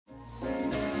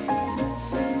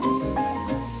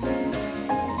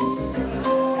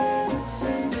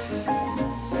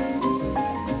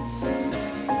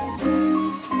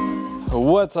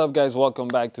What's up, guys? Welcome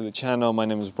back to the channel. My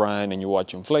name is Brian and you're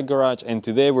watching Flake Garage, and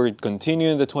today we're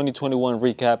continuing the 2021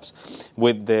 recaps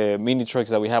with the mini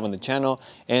trucks that we have on the channel,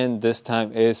 and this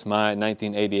time is my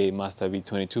 1988 Mazda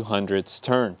B2200's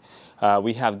turn.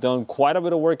 We have done quite a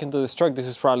bit of work into this truck. This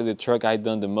is probably the truck I've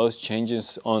done the most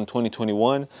changes on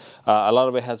 2021. A lot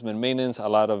of it has been maintenance. A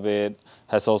lot of it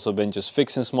has also been just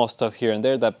fixing small stuff here and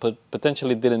there that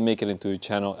potentially didn't make it into the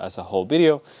channel as a whole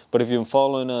video. But if you've been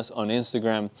following us on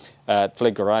Instagram at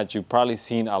Flake Garage, you've probably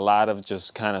seen a lot of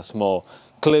just kind of small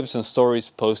clips and stories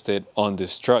posted on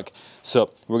this truck.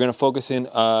 So we're gonna focus in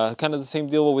kind of the same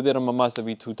deal what we did on my Mazda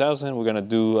B2000. We're gonna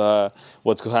do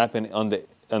what's gonna happen on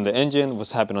the engine,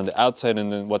 what's happened on the outside,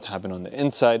 and then what's happened on the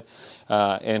inside.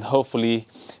 And hopefully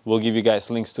we'll give you guys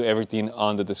links to everything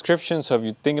on the description. So if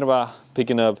you're thinking about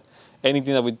picking up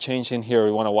anything that we change in here, or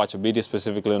you want to watch a video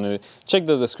specifically on it, check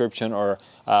the description, or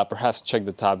perhaps check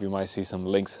the top. You might see some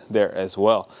links there as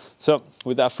well. So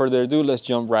without further ado, let's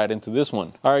jump right into this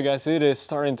one. All right, guys, it is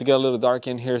starting to get a little dark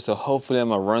in here, so hopefully I'm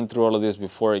gonna run through all of this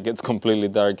before it gets completely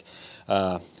dark.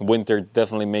 Winter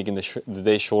definitely making the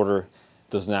day shorter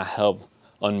does not help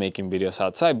on making videos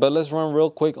outside. But let's run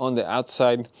real quick on the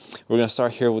outside. We're gonna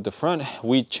start here with the front.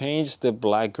 We changed the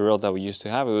black grille that we used to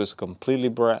have. It was a completely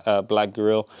black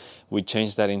grille. We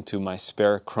changed that into my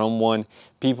spare chrome one.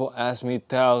 People ask me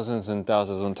thousands and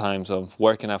thousands of times of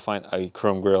where can I find a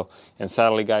chrome grille, and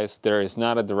sadly, guys, there is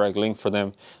not a direct link for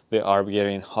them. They are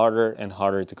getting harder and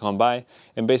harder to come by,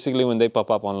 and basically when they pop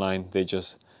up online, they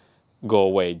just go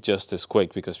away just as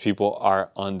quick because people are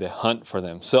on the hunt for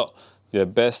them. So the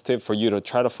best tip for you to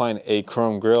try to find a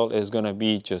chrome grille is going to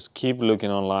be just keep looking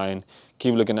online,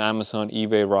 keep looking at Amazon,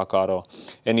 eBay, Rock Auto,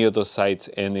 any of those sites.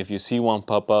 And if you see one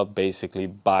pop up, basically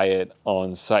buy it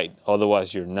on site.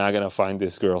 Otherwise, you're not going to find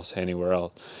these grills anywhere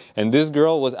else. And this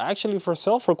grill was actually for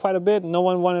sale for quite a bit. No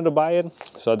one wanted to buy it,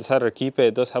 so I decided to keep it.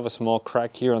 It does have a small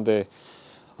crack here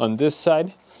on this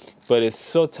side, but it's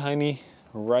so tiny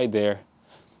right there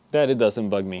that it doesn't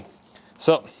bug me.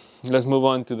 So let's move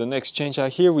on to the next change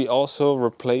out here. We also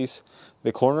replace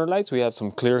the corner lights. We have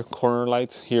some clear corner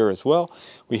lights here as well.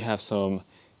 We have some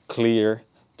clear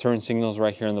turn signals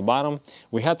right here on the bottom.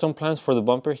 We had some plans for the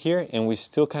bumper here, and we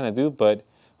still kind of do, but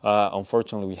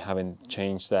unfortunately we haven't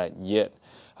changed that yet.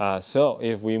 So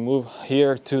if we move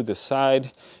here to the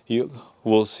side, you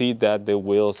will see that the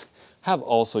wheels have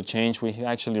also changed. We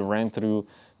actually ran through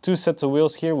two sets of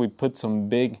wheels here. We put some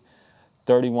big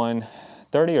 30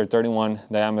 or 31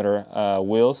 diameter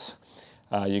wheels.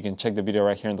 You can check the video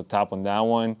right here on the top on that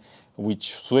one. We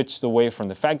switched away from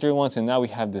the factory ones, and now we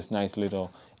have this nice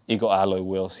little Eagle alloy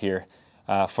wheels here.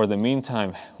 For the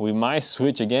meantime, we might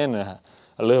switch again a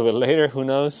little bit later, who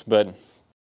knows, but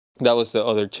that was the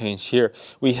other change here.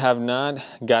 We have not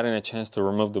gotten a chance to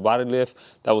remove the body lift.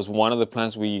 That was one of the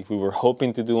plans we were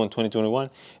hoping to do in 2021,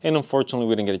 and unfortunately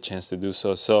we didn't get a chance to do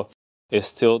so. So it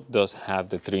still does have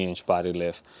the 3-inch body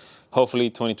lift. Hopefully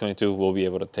 2022 we'll be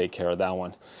able to take care of that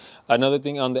one. Another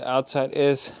thing on the outside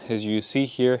is, as you see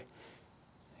here,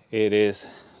 it is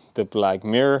the black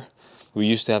mirror. We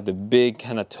used to have the big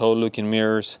kind of toe looking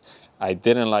mirrors. I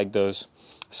didn't like those,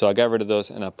 so I got rid of those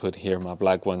and I put here my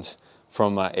black ones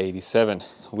from my 87.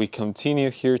 We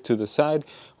continue here to the side.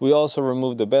 We also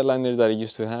removed the bed liners that I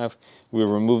used to have. We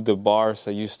removed the bars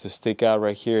that used to stick out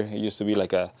right here. It used to be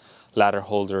like a ladder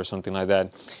holder or something like that,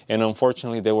 and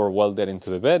unfortunately they were welded into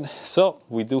the bed, so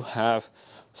we do have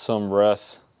some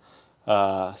rust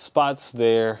spots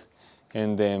there.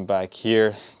 And then back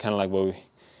here, kind of like what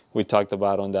we talked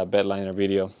about on that bed liner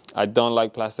video. I don't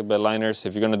like plastic bed liners.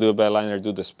 If you're going to do a bed liner,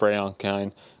 do the spray on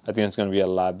kind. I think it's going to be a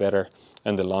lot better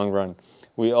in the long run.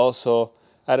 We also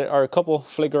added our couple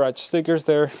Flake Garage stickers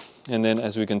there, and then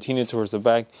as we continue towards the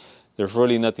back, there's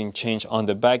really nothing changed on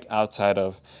the back outside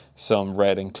of some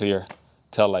red and clear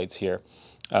tail lights here.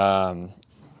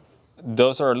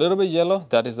 Those are a little bit yellow.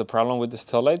 That is the problem with these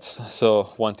tail lights. So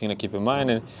one thing to keep in mind,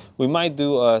 and we might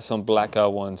do some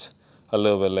blackout ones a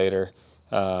little bit later,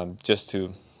 just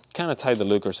to kind of tie the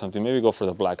look or something. Maybe go for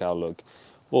the blackout look.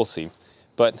 We'll see.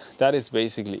 But that is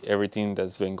basically everything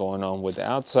that's been going on with the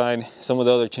outside. Some of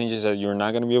the other changes that you're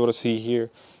not going to be able to see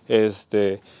here is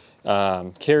the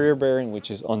carrier bearing,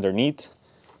 which is underneath.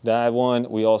 That one,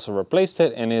 we also replaced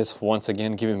it, and is once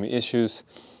again giving me issues.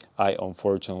 I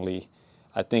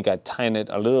think I tightened it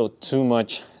a little too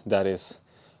much. That is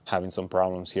having some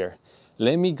problems here.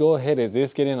 Let me go ahead. It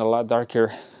is getting a lot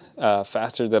darker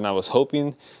faster than I was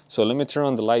hoping. So let me turn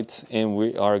on the lights, and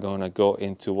we are going to go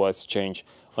into what's changed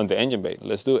on the engine bay.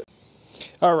 Let's do it.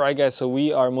 All right, guys, so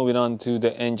we are moving on to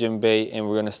the engine bay, and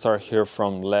we're going to start here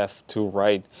from left to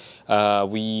right.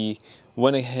 We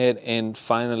went ahead and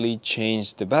finally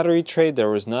changed the battery tray.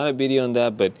 There was not a video on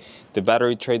that, but the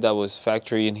battery tray that was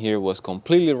factory in here was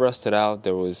completely rusted out.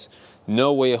 There was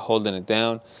no way of holding it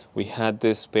down. We had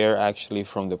this spare actually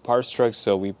from the parts truck,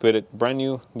 so we put a brand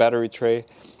new battery tray,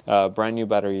 brand new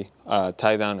battery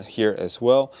tie down here as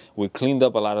well. We cleaned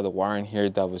up a lot of the wiring here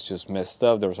that was just messed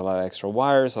up. There was a lot of extra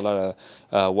wires, a lot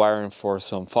of wiring for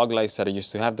some fog lights that I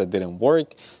used to have that didn't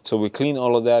work. So we cleaned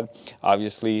all of that.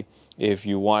 Obviously, if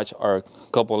you watch our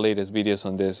couple latest videos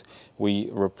on this, we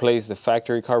replaced the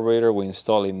factory carburetor. We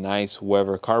installed a nice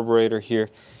Weber carburetor here.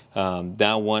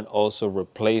 That one also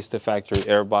replaced the factory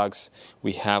airbox.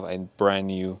 We have a brand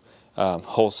new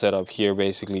whole setup here,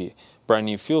 basically brand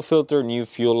new fuel filter, new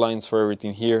fuel lines for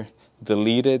everything here.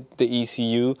 Deleted the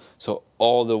ECU, so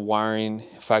all the wiring,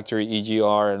 factory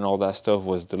EGR and all that stuff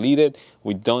was deleted.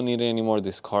 We don't need it anymore.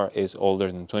 This car is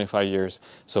older than 25 years,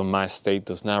 so my state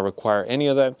does not require any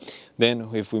of that. Then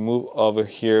if we move over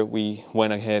here, we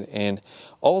went ahead and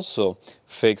also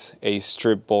fixed a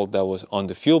strip bolt that was on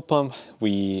the fuel pump.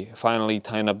 We finally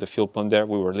tightened up the fuel pump there.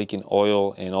 We were leaking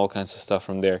oil and all kinds of stuff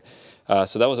from there.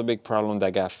 So that was a big problem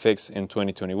that got fixed in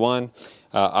 2021.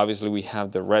 Obviously, we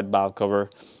have the red valve cover.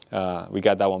 We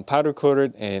got that one powder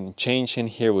coated and changed in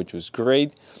here, which was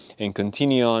great. And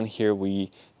continue on here,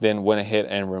 we then went ahead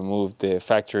and removed the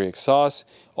factory exhaust.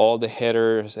 All the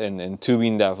headers and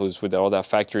tubing that was with all that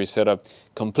factory setup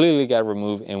completely got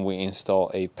removed, and we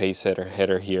installed a pace setter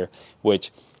header here,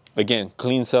 which again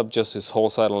cleans up just this whole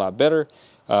side a lot better.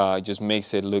 Just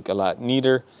makes it look a lot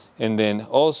neater. And then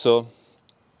also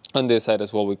on this side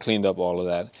as well, we cleaned up all of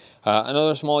that.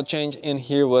 Another small change in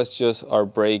here was just our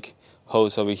brake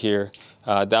hose over here.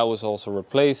 That was also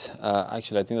replaced.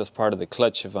 Actually, I think that's part of the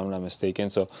clutch, if I'm not mistaken.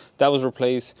 So that was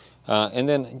replaced. And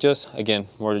then just, again,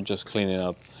 we're just cleaning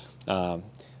up.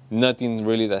 Nothing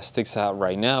really that sticks out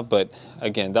right now. But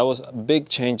again, that was big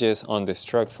changes on this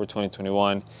truck for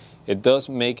 2021. It does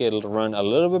make it run a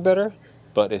little bit better,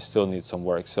 but it still needs some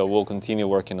work. So we'll continue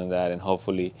working on that and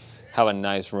hopefully have a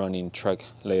nice running truck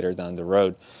later down the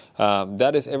road.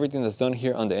 That is everything that's done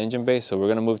here on the engine bay. So we're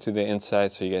gonna move to the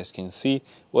inside so you guys can see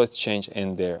what's changed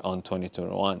in there on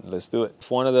 2021. Let's do it.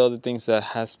 One of the other things that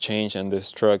has changed in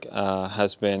this truck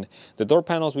has been the door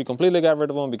panels. We completely got rid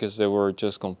of them because they were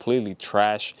just completely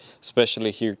trash,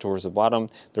 especially here towards the bottom.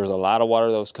 There's a lot of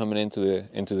water that was coming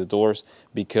into the doors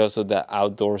because of that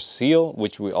outdoor seal,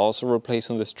 which we also replaced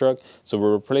on this truck. So we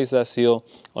replaced that seal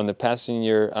on the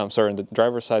on the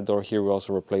driver's side door here. We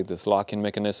also replaced this locking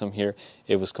mechanism here.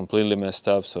 It was completely messed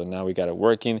up, so now we got it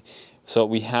working. So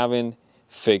we haven't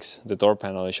fixed the door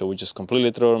panel issue. We just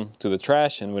completely threw them to the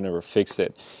trash and we never fixed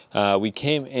it. We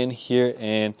came in here,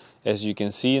 and as you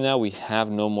can see now, we have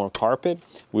no more carpet.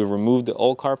 We removed the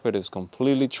old carpet. It's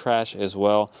completely trash as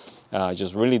well,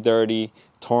 just really dirty,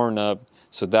 torn up.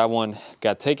 So that one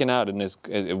got taken out and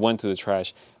it went to the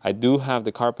trash. I do have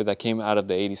the carpet that came out of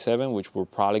the 87, which we're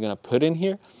probably gonna put in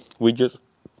here. We just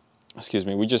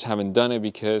haven't done it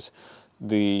because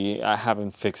I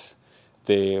haven't fixed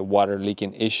the water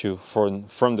leaking issue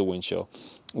from the windshield.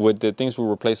 With the things we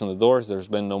replaced on the doors, there's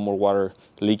been no more water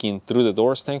leaking through the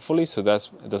doors, thankfully. So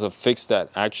it doesn't fix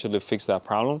that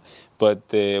problem. But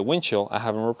the windshield, I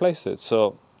haven't replaced it,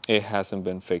 so it hasn't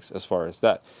been fixed as far as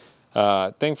that.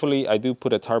 Thankfully, I do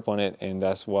put a tarp on it, and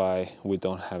that's why we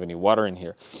don't have any water in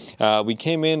here. We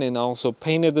came in and also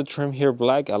painted the trim here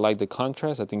black. I like the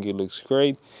contrast. I think it looks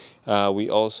great. We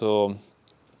also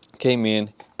came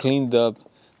in, cleaned up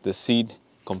the seat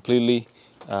completely.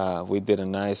 We did a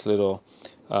nice little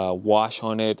wash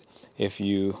on it. If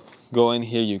you go in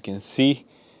here, you can see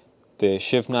the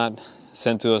shift knot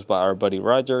sent to us by our buddy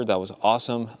Roger. That was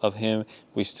awesome of him.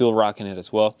 We're still rocking it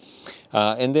as well.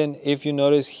 And then if you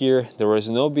notice here, there was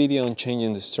no video on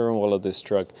changing the steering wheel of this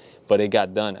truck, but it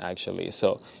got done actually.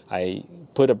 So I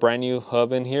put a brand new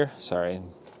hub in here. Sorry,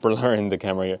 I'm blurring the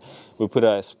camera here. We put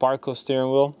a Sparco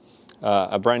steering wheel,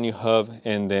 a brand new hub,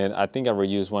 and then I think I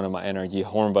reused one of my NRG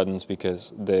horn buttons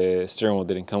because the steering wheel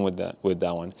didn't come with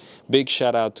that one. Big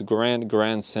shout out to Grant.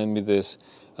 Grant sent me this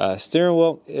steering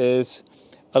wheel. Is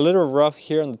a little rough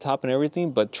here on the top and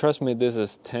everything, but trust me, this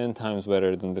is 10 times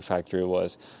better than the factory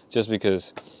was, just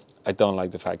because I don't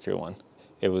like the factory one.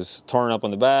 It was torn up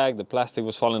on the back, the plastic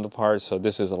was falling apart, so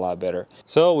this is a lot better.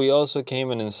 So we also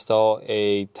came and installed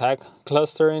a tach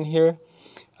cluster in here.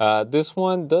 This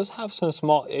one does have some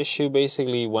small issue.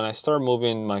 Basically, when I start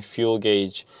moving, my fuel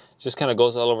gauge just kind of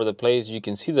goes all over the place. You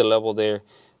can see the level there,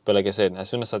 but like I said, as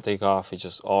soon as I take off, it's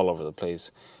just all over the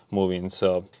place moving.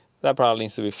 So that probably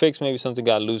needs to be fixed. Maybe something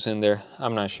got loose in there.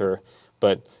 I'm not sure.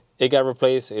 But it got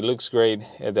replaced. It looks great.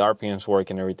 The RPMs work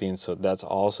and everything. So that's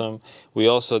awesome. We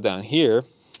also down here,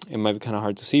 it might be kind of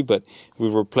hard to see, but we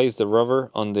replaced the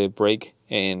rubber on the brake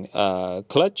and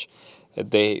clutch. It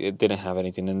didn't have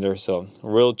anything in there, so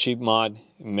real cheap mod.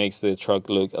 Makes the truck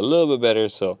look a little bit better,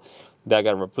 so that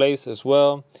got replaced as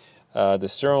well. The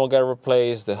steering wheel got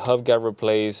replaced, the hub got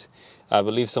replaced. I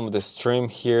believe some of this trim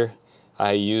here,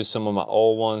 I used some of my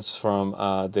old ones from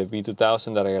the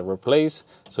B2000 that I got replaced.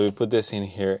 So we put this in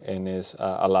here, and it's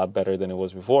a lot better than it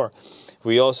was before.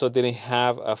 We also didn't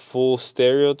have a full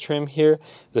stereo trim here.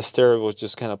 The stereo was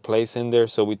just kind of placed in there.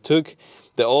 So we took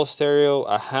the old stereo.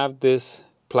 I have this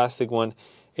plastic one.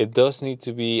 It does need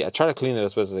to be, I try to clean it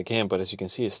as best as I can, but as you can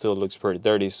see, it still looks pretty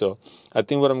dirty. So I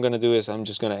think what I'm going to do is I'm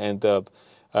just going to end up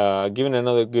giving it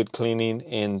another good cleaning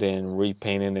and then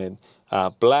repainting it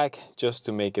black just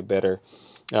to make it better.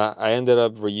 I ended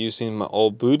up reusing my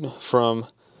old boot from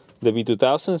the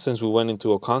B2000 since we went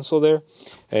into a console there.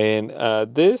 And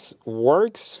this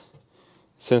works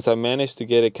since I managed to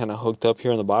get it kind of hooked up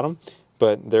here on the bottom,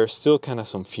 but there's still kind of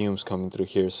some fumes coming through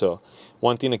here. So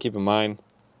one thing to keep in mind,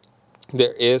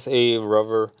 there is a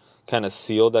rubber kind of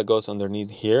seal that goes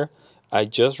underneath here. I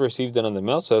just received it on the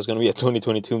mail, so it's going to be a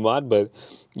 2022 mod, but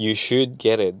you should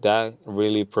get it. That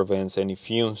really prevents any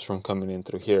fumes from coming in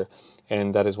through here,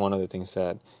 and that is one of the things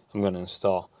that I'm going to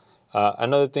install.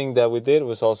 Another thing that we did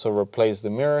was also replace the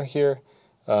mirror here.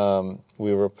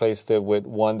 We replaced it with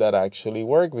one that actually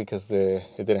worked because it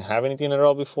didn't have anything at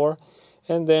all before.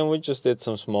 And then we just did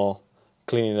some small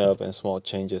cleaning up and small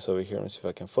changes over here. Let me see if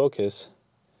I can focus.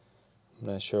 I'm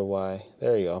not sure why.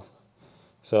 There you go.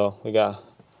 So we got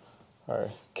our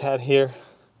cat here.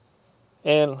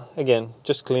 And again,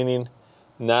 just cleaning,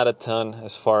 not a ton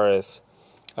as far as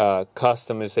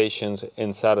customizations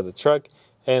inside of the truck.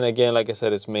 And again, like I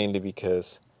said, it's mainly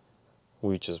because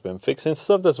we've just been fixing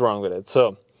stuff that's wrong with it.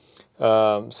 So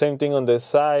same thing on this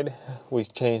side. We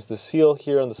changed the seal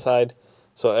here on the side,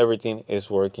 so everything is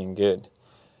working good.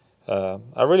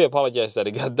 I really apologize that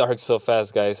it got dark so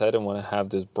fast, guys. I didn't want to have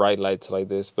this bright lights like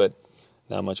this, but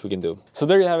not much we can do. So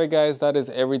there you have it, guys. That is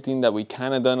everything that we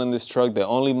kind of done on this truck. The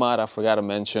only mod I forgot to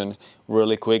mention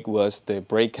really quick was the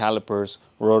brake calipers,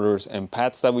 rotors, and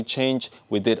pads that we changed.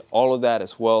 We did all of that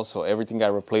as well, so everything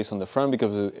got replaced on the front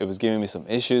because it was giving me some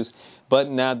issues. But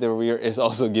now the rear is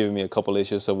also giving me a couple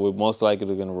issues, so we're most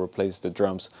likely going to replace the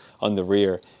drums on the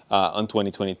rear on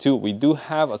 2022. We do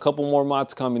have a couple more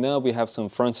mods coming up. We have some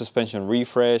front suspension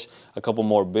refresh, a couple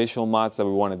more visual mods that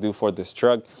we want to do for this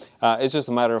truck. It's just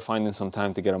a matter of finding some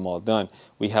time to get them all done.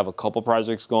 We have a couple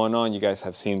projects going on. You guys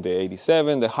have seen the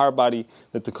 87, the hard body,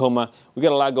 the Tacoma. We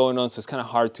got a lot going on, so it's kind of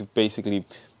hard to basically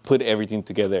put everything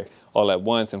together all at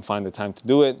once and find the time to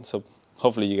do it. So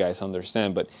hopefully you guys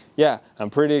understand. But yeah, I'm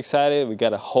pretty excited. We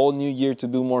got a whole new year to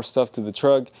do more stuff to the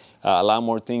truck, a lot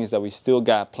more things that we still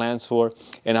got plans for.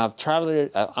 And I'm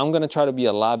going to try to be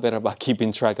a lot better about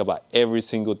keeping track about every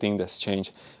single thing that's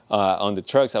changed on the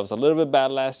trucks. I was a little bit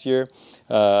bad last year.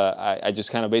 I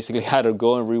just kind of basically had to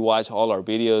go and rewatch all our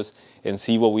videos and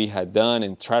see what we had done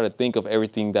and try to think of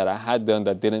everything that I had done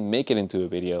that didn't make it into a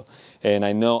video. And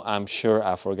I'm sure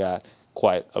I forgot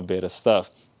quite a bit of stuff.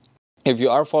 If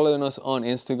you are following us on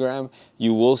Instagram,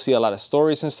 you will see a lot of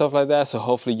stories and stuff like that. So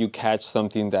hopefully you catch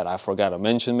something that I forgot to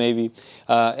mention maybe.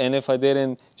 And if I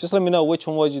didn't, just let me know which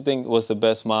one was you think was the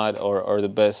best mod or the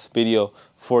best video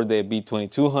for the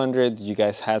B2200. You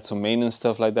guys had some maintenance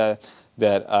stuff like that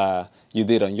you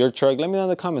did on your truck. Let me know in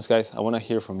the comments, guys. I want to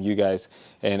hear from you guys.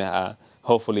 And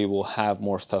hopefully we'll have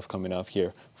more stuff coming up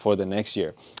here for the next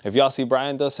year. If y'all see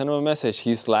Brian does, send him a message.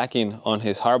 He's lacking on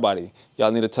his hard body.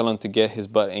 Y'all need to tell him to get his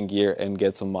butt in gear and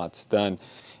get some mods done.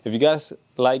 If you guys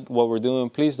like what we're doing,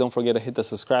 please don't forget to hit the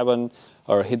subscribe button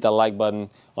or hit the like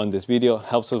button on this video.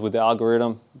 Helps us with the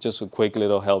algorithm. Just a quick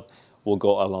little help will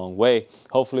go a long way.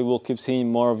 Hopefully we'll keep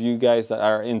seeing more of you guys that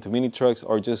are into mini trucks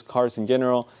or just cars in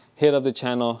general. Hit up the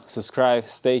channel, subscribe,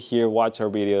 stay here, watch our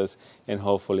videos, and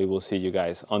hopefully we'll see you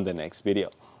guys on the next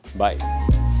video. Bye.